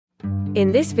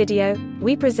In this video,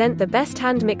 we present the best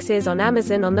hand mixers on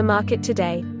Amazon on the market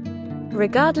today.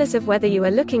 Regardless of whether you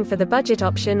are looking for the budget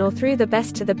option or through the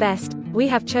best to the best, we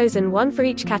have chosen one for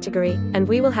each category, and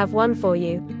we will have one for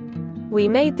you. We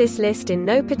made this list in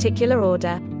no particular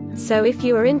order. So if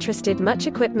you are interested, much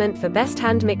equipment for best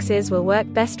hand mixers will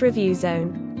work best review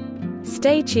zone.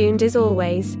 Stay tuned as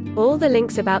always. All the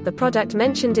links about the product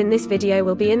mentioned in this video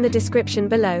will be in the description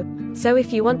below, so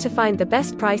if you want to find the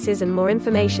best prices and more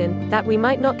information that we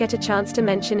might not get a chance to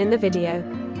mention in the video,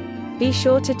 be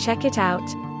sure to check it out.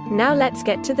 Now let's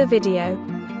get to the video.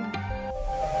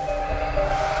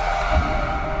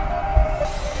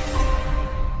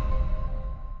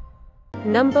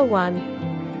 Number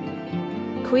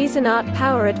 1. Cuisinart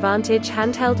Power Advantage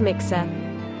Handheld Mixer.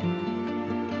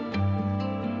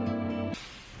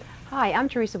 Hi, I'm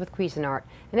Teresa with Cuisinart,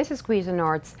 and this is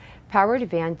Cuisinart's Power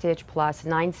Advantage Plus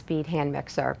 9-speed hand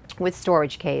mixer with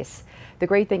storage case. The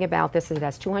great thing about this is it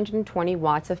has 220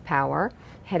 watts of power.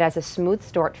 It has a smooth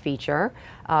start feature,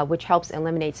 which helps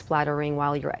eliminate splattering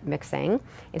while you're mixing.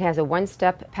 It has a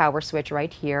one-step power switch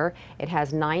right here. It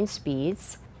has 9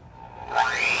 speeds.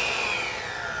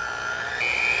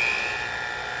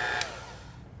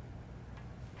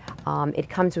 It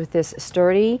comes with this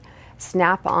sturdy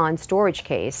snap-on storage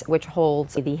case, which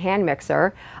holds the hand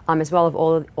mixer, as well as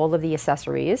all of the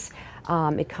accessories.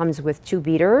 It comes with 2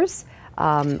 beaters,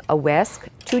 a whisk,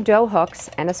 2 dough hooks,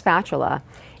 and a spatula.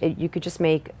 You could just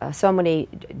make so many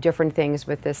different things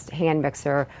with this hand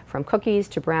mixer, from cookies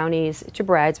to brownies to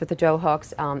breads with the dough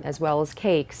hooks, as well as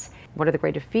cakes. One of the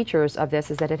greater features of this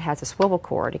is that it has a swivel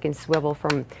cord. It can swivel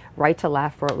from right to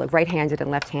left for right-handed and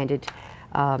left-handed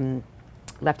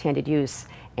use,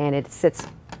 and it sits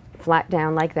flat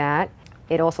down like that.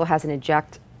 It also has an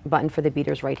eject button for the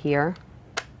beaters right here,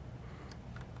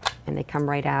 and they come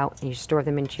right out, and you store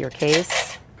them into your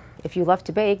case. If you love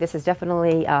to bake, this is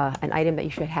definitely an item that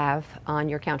you should have on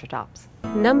your countertops.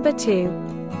 Number 2.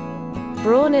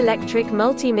 Braun Electric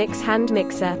MultiMix Hand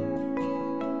Mixer.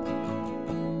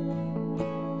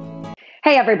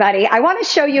 Hey everybody, I want to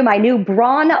show you my new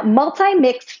Braun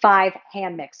MultiMix 5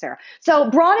 hand mixer.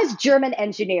 So Braun is German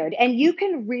engineered, and you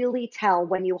can really tell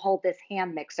when you hold this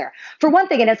hand mixer. For one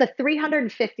thing, it has a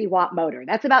 350 watt motor.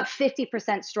 That's about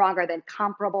 50% stronger than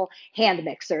comparable hand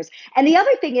mixers. And the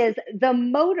other thing is the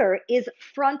motor is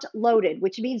front loaded,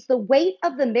 which means the weight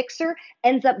of the mixer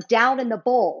ends up down in the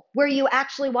bowl where you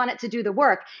actually want it to do the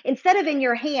work, instead of in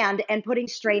your hand and putting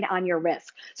strain on your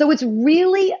wrist. So it's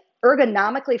really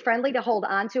ergonomically friendly to hold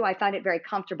on to. I find it very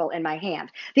comfortable in my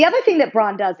hand. The other thing that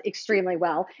Braun does extremely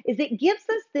well is it gives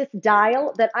us this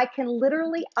dial that I can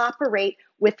literally operate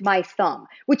with my thumb,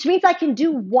 which means I can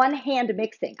do one-hand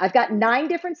mixing. I've got 9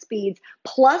 different speeds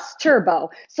plus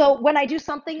turbo. So when I do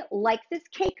something like this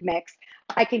cake mix,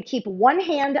 I can keep one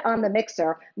hand on the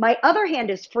mixer. My other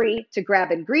hand is free to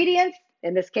grab ingredients.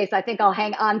 In this case, I think I'll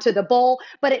hang on to the bowl,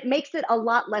 but it makes it a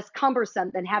lot less cumbersome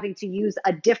than having to use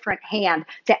a different hand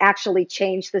to actually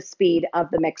change the speed of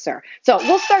the mixer. So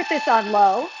we'll start this on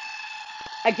low.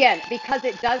 Again, because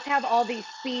it does have all these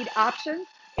speed options,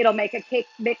 it'll make a cake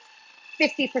mix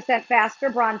 50%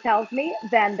 faster, Braun tells me,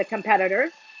 than the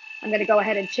competitors. I'm going to go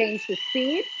ahead and change the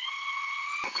speed.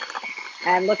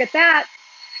 And look at that.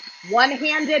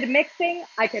 One-handed mixing.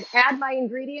 I could add my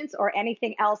ingredients or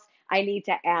anything else I need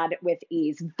to add with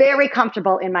ease. Very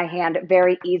comfortable in my hand,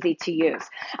 very easy to use.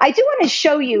 I do want to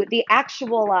show you the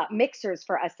actual mixers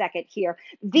for a second here.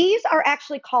 These are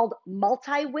actually called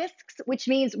multi-whisks, which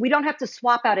means we don't have to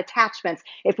swap out attachments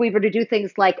if we were to do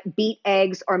things like beat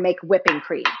eggs or make whipping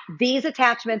cream. These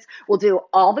attachments will do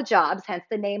all the jobs, hence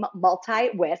the name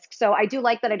multi-whisk. So I do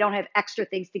like that I don't have extra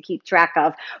things to keep track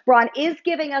of. Braun is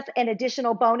giving us an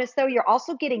additional bonus though. You're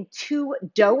also getting 2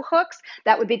 dough hooks.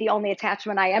 That would be the only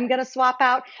attachment I am going to swap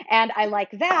out, and I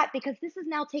like that because this is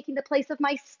now taking the place of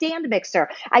my stand mixer.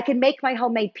 I can make my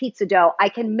homemade pizza dough. I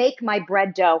can make my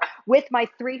bread dough with my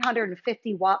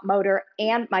 350 watt motor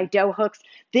and my dough hooks.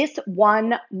 This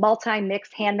one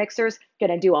multi-mix hand mixer is going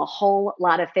to do a whole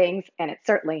lot of things, and it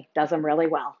certainly does them really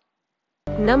well.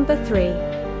 Number 3.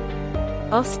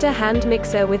 Oster Hand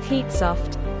Mixer with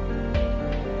HeatSoft.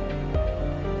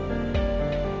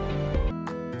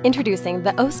 Introducing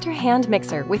the Oster Hand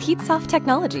Mixer with HeatSoft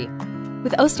technology.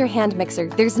 With Oster Hand Mixer,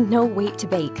 there's no wait to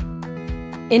bake.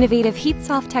 Innovative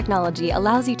HeatSoft technology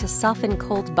allows you to soften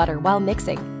cold butter while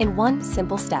mixing in one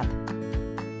simple step.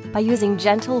 By using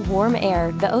gentle, warm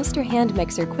air, the Oster Hand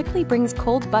Mixer quickly brings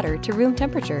cold butter to room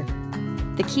temperature.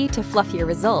 The key to fluffier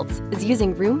results is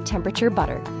using room temperature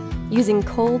butter. Using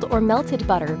cold or melted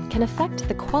butter can affect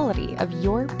the quality of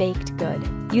your baked good.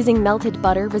 Using melted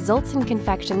butter results in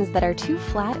confections that are too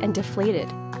flat and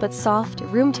deflated. but soft,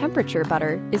 room temperature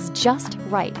butter is just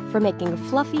right for making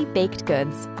fluffy baked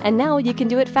goods. And now you can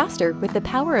do it faster with the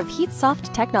power of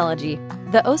HeatSoft technology.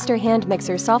 The Oster hand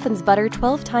mixer softens butter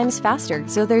 12 times faster,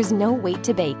 so there's no wait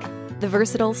to bake. The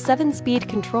versatile 7-speed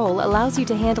control allows you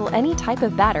to handle any type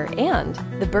of batter, and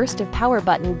the burst of power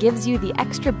button gives you the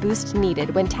extra boost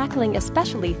needed when tackling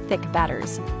especially thick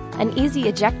batters. An easy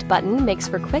eject button makes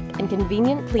for quick and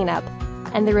convenient cleanup,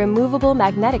 and the removable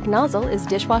magnetic nozzle is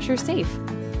dishwasher safe.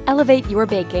 Elevate your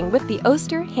baking with the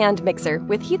Oster hand mixer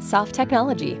with HeatSoft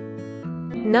technology.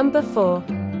 Number 4.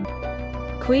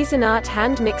 Cuisinart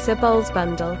Hand Mixer Bowls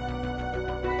Bundle.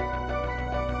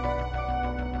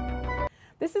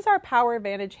 This is our Power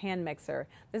Advantage hand mixer.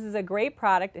 This is a great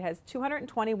product. It has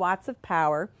 220 watts of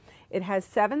power. It has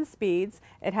 7 speeds.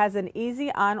 It has an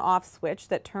easy on-off switch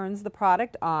that turns the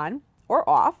product on or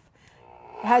off.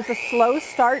 It has a slow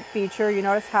start feature. You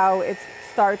notice how it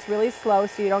starts really slow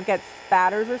so you don't get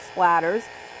spatters or splatters.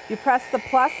 You press the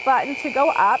plus button to go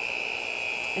up,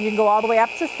 and you can go all the way up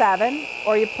to 7,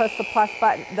 or you press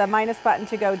the minus button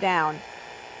to go down.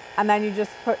 And then you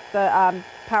just put the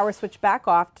power switch back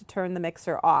off to turn the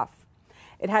mixer off.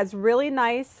 It has really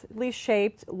nicely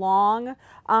shaped long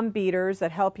beaters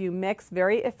that help you mix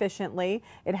very efficiently.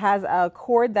 It has a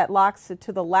cord that locks it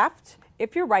to the left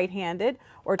if you're right-handed,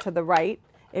 or to the right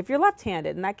if you're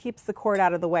left-handed, and that keeps the cord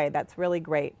out of the way. That's really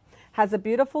great. Has a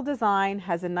beautiful design,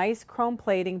 has a nice chrome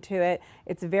plating to it.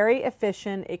 It's very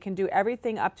efficient. It can do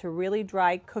everything up to really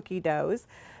dry cookie doughs.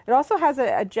 It also has an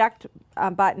eject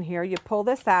button here. You pull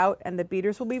this out and the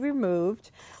beaters will be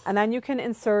removed, and then you can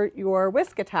insert your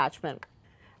whisk attachment.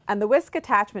 And the whisk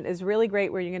attachment is really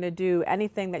great where you're going to do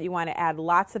anything that you want to add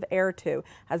lots of air to.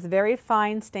 Has very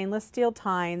fine stainless steel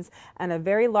tines and a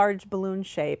very large balloon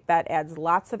shape that adds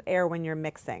lots of air when you're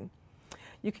mixing.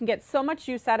 You can get so much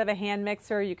use out of a hand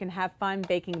mixer. You can have fun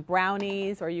baking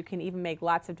brownies, or you can even make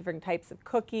lots of different types of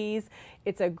cookies.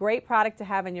 It's a great product to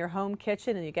have in your home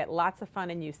kitchen, and you get lots of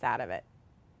fun and use out of it.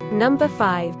 Number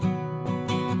 5.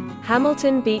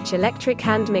 Hamilton Beach Electric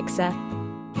Hand Mixer.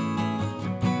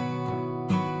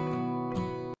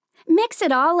 Mix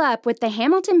it all up with the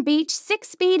Hamilton Beach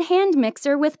 6-speed hand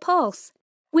mixer with pulse.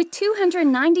 With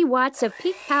 290 watts of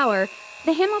peak power,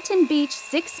 the Hamilton Beach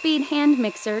 6-speed hand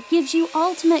mixer gives you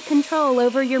ultimate control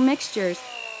over your mixtures,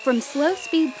 from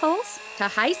slow-speed pulse to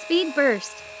high-speed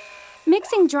burst.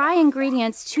 Mixing dry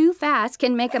ingredients too fast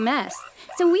can make a mess,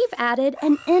 so we've added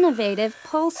an innovative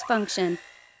pulse function.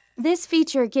 This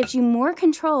feature gives you more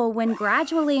control when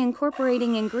gradually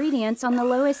incorporating ingredients on the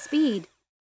lowest speed.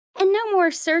 And no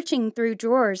more searching through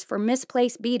drawers for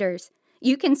misplaced beaters.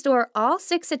 You can store all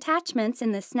 6 attachments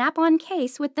in the snap-on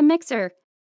case with the mixer.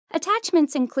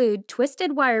 Attachments include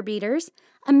twisted wire beaters,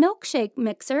 a milkshake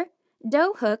mixer,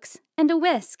 dough hooks, and a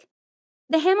whisk.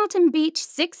 The Hamilton Beach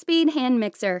 6-speed hand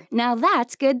mixer. Now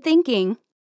that's good thinking.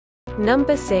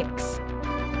 Number 6.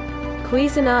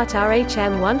 Cuisinart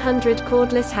RHM 100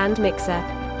 Cordless Hand Mixer.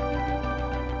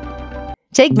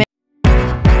 Take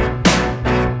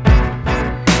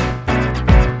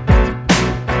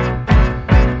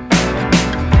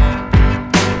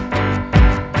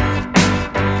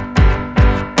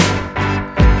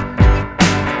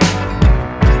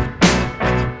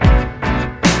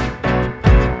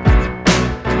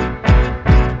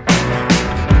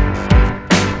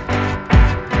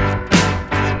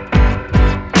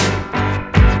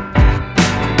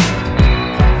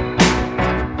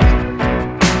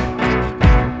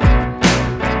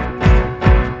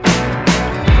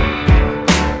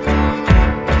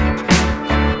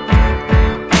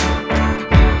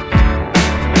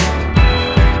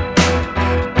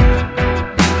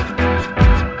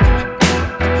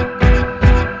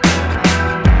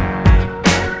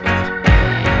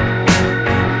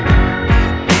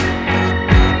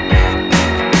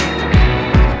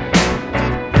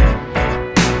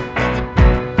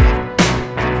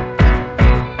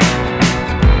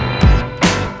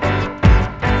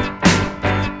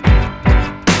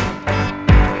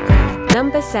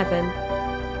Number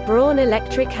 7. Braun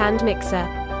Electric Hand Mixer.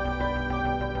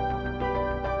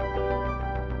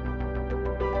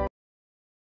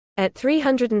 At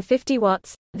 350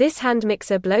 watts, this hand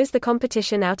mixer blows the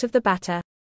competition out of the batter.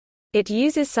 It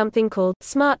uses something called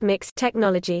Smart Mix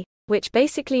technology, which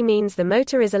basically means the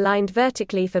motor is aligned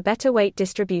vertically for better weight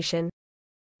distribution.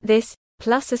 This,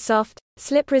 plus a soft,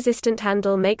 slip-resistant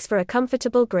handle, makes for a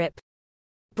comfortable grip.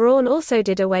 Braun also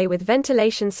did away with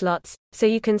ventilation slots, so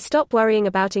you can stop worrying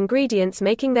about ingredients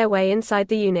making their way inside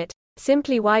the unit.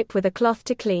 Simply wipe with a cloth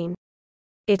to clean.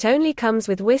 It only comes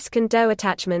with whisk and dough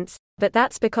attachments, but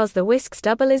that's because the whisks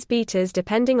double as beaters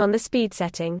depending on the speed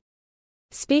setting.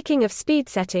 Speaking of speed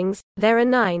settings, there are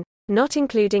 9, not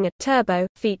including a turbo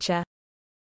feature.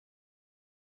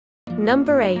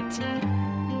 Number 8.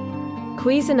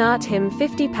 Cuisinart HIM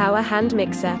 50 Power Hand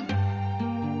Mixer.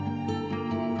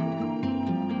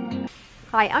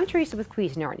 Hi, I'm Teresa with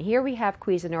Cuisinart, and here we have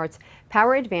Cuisinart's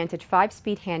Power Advantage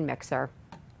 5-speed hand mixer.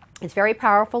 It's very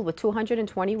powerful with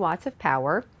 220 watts of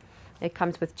power. It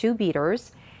comes with 2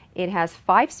 beaters. It has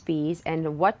 5 speeds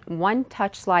and 1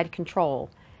 touch slide control.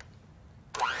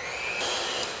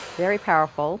 Very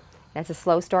powerful. It has a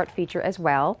slow start feature as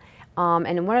well.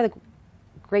 And one of the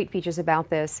great features about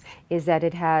this is that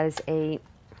it has a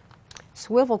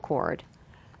swivel cord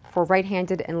for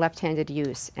right-handed and left-handed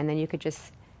use. And then you could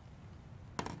just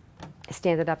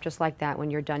stand it up just like that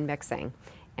when you're done mixing.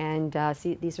 And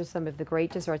see, these are some of the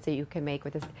great desserts that you can make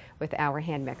with our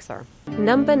hand mixer.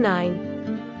 Number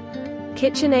 9.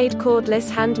 KitchenAid Cordless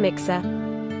Hand Mixer.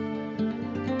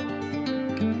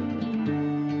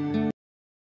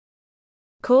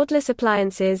 Cordless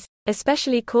appliances,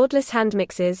 especially cordless hand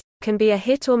mixers, can be a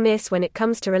hit or miss when it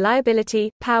comes to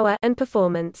reliability, power, and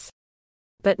performance.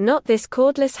 But not this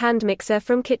cordless hand mixer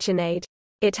from KitchenAid.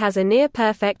 It has a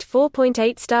near-perfect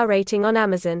 4.8-star rating on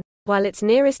Amazon, while its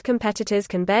nearest competitors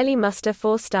can barely muster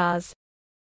 4 stars.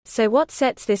 So what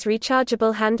sets this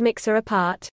rechargeable hand mixer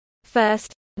apart?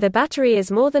 First, the battery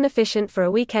is more than efficient for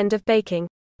a weekend of baking.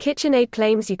 KitchenAid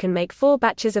claims you can make 4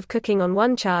 batches of cooking on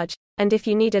 1 charge, and if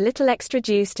you need a little extra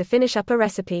juice to finish up a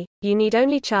recipe, you need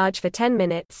only charge for 10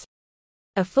 minutes.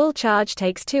 A full charge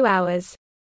takes 2 hours.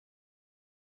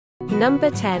 Number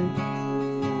 10.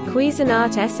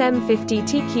 Cuisinart SM50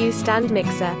 TQ Stand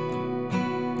Mixer.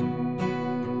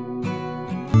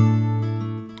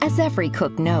 As every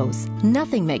cook knows,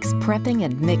 nothing makes prepping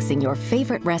and mixing your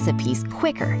favorite recipes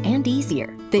quicker and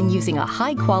easier than using a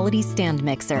high-quality stand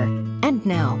mixer. And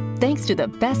now, thanks to the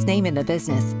best name in the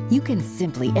business, you can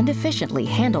simply and efficiently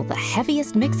handle the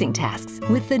heaviest mixing tasks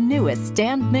with the newest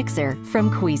stand mixer from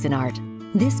Cuisinart.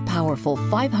 This powerful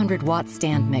 500-watt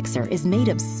stand mixer is made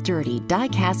of sturdy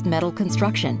die-cast metal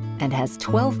construction and has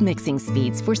 12 mixing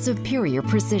speeds for superior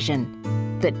precision.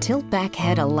 The tilt-back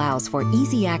head allows for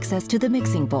easy access to the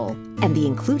mixing bowl, and the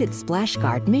included splash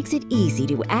guard makes it easy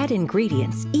to add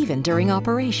ingredients even during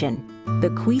operation. The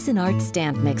Cuisinart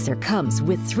stand mixer comes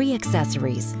with 3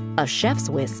 accessories: a chef's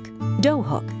whisk, dough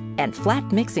hook, and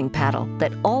flat mixing paddle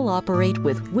that all operate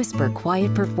with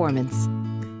whisper-quiet performance.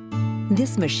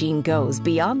 This machine goes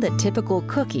beyond the typical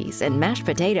cookies and mashed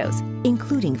potatoes,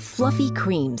 including fluffy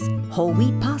creams, whole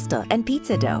wheat pasta and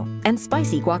pizza dough, and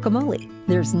spicy guacamole.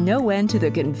 There's no end to the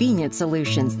convenient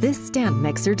solutions this stand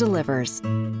mixer delivers.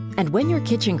 And when your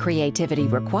kitchen creativity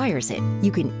requires it,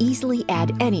 you can easily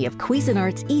add any of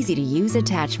Cuisinart's easy-to-use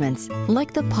attachments,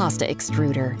 like the pasta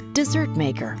extruder, dessert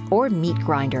maker, or meat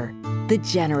grinder. The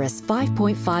generous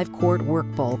 5.5-quart work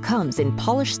bowl comes in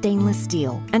polished stainless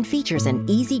steel and features an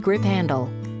easy grip handle.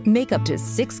 Make up to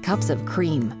 6 cups of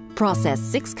cream, process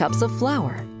 6 cups of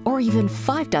flour, or even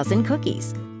 5 dozen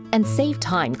cookies. And save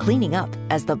time cleaning up,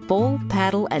 as the bowl,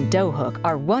 paddle, and dough hook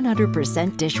are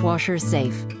 100% dishwasher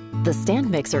safe. The stand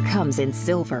mixer comes in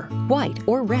silver, white,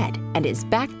 or red and is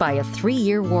backed by a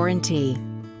 3-year warranty.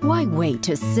 Why wait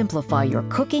to simplify your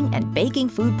cooking and baking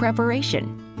food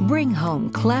preparation? Bring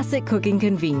home classic cooking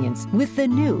convenience with the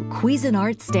new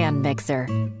Cuisinart stand mixer.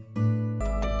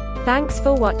 Thanks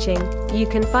for watching. You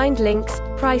can find links,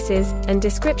 prices, and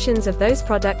descriptions of those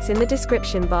products in the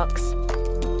description box.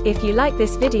 If you like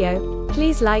this video,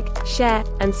 please like, share,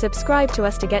 and subscribe to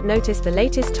us to get noticed the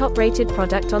latest top-rated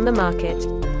product on the market.